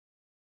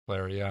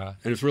player, yeah.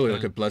 And it's really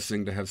like a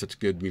blessing to have such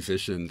good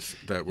musicians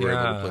that we're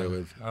able to play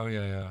with. Oh,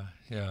 yeah.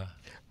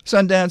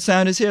 Sundown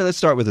Sound is here. Let's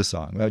start with a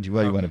song. What do you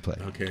want to play?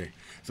 Okay.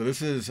 So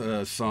this is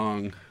a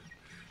song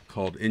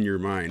called In Your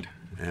Mind,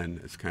 and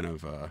it's kind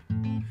of, I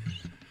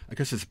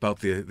guess it's about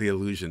the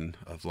illusion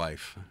of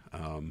life,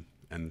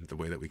 and the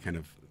way that we kind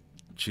of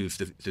choose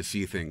to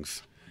see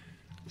things.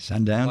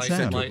 Sundown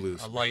Sound. A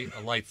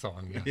light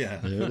song. Yeah. Yeah.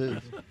 There it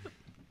is.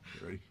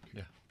 Ready?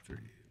 Yeah. 3.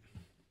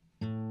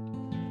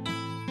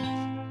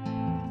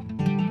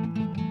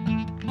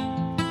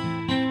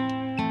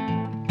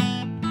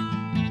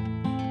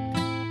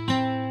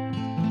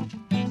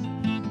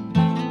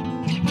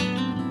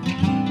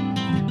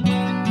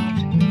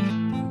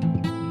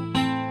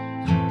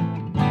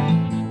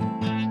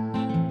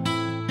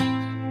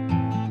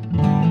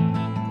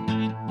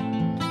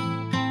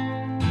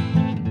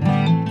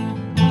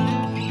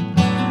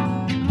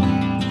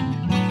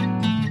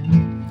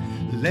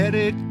 Let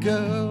it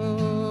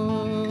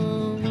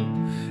go,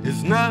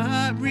 it's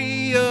not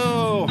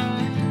real,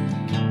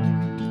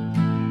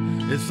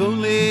 it's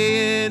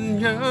only in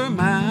your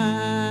mind.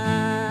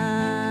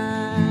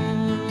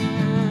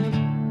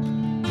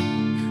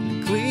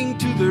 Cling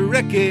to the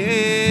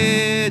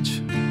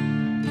wreckage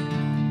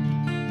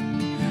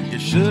you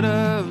should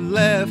have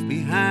left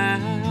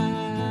behind.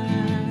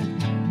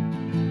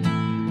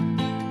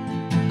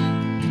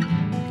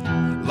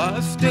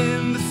 Lost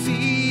in the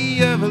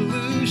sea of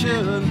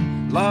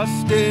illusion,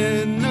 lost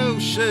in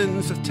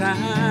oceans of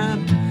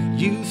time.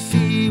 You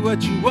see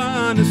what you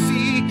want to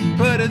see,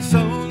 but it's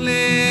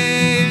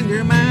only in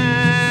your mind.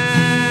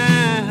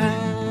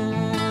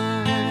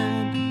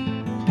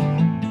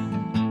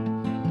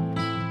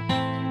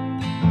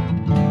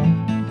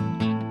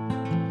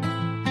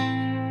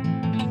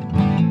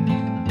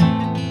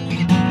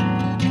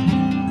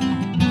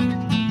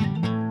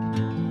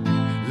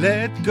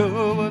 Let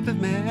go of the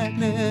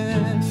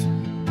madness,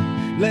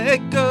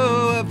 let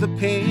go of the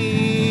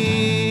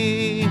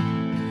pain.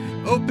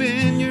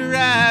 Open your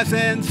eyes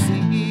and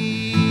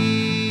see.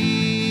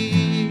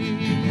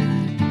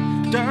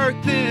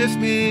 Darkness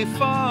may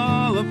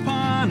fall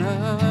upon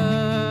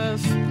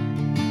us,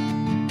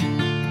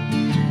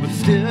 but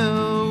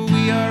still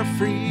we are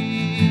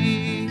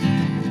free.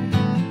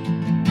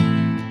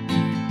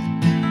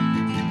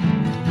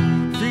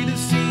 Free to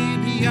see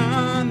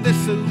beyond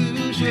this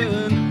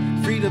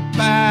illusion, free to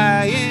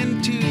buy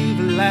into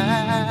the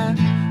lie.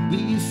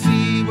 We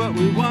see what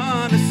we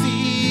want to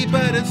see,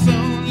 but it's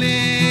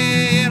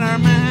only in our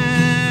minds.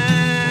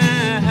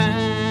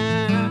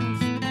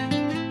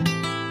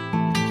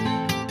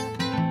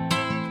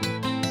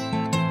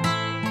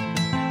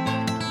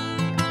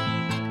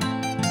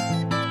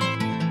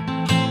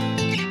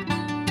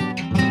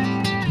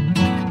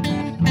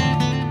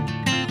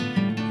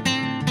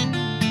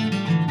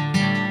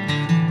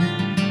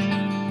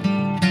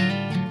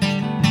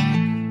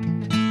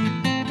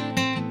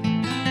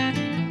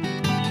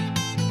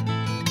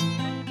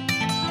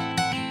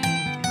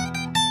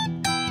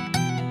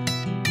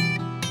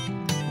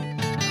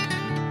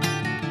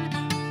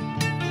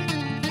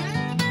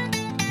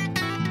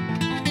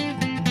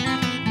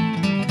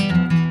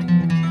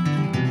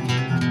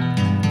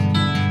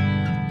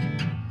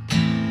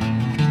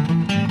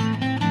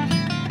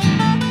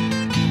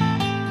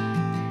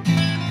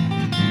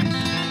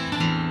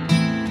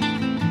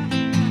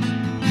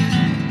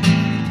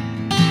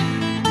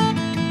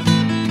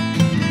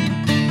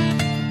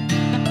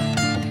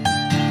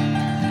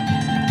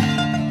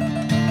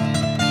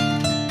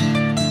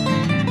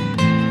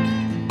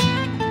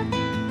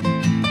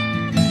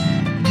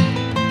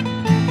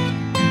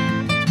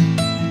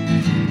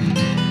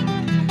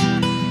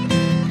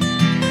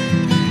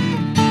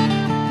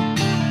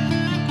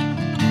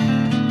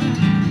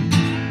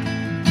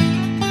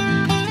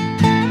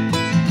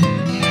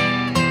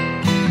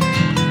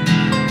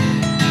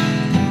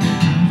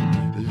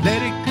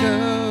 Let it go.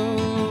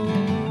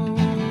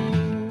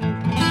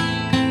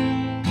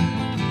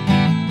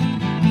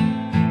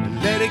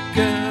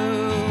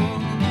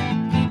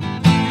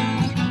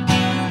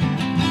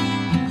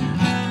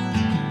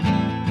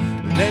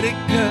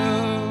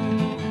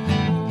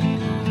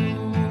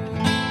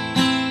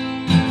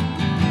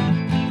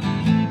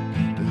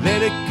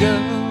 Let it go.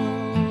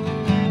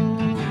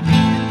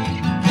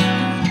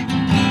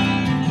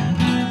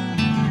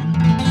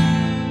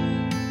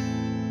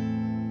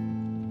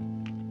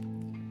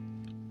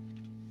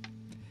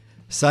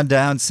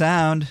 Sundown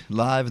Sound,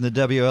 live in the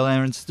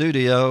WLRN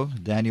studio.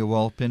 Daniel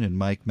Wolpin and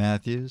Mike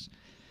Matthews.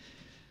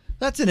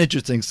 That's an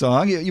interesting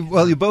song.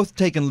 You've both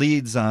taken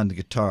leads on the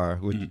guitar,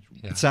 which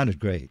it sounded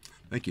great.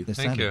 Thank you. It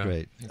Thank sounded you.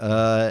 great.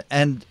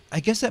 And I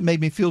guess that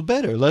made me feel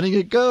better, letting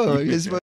it go.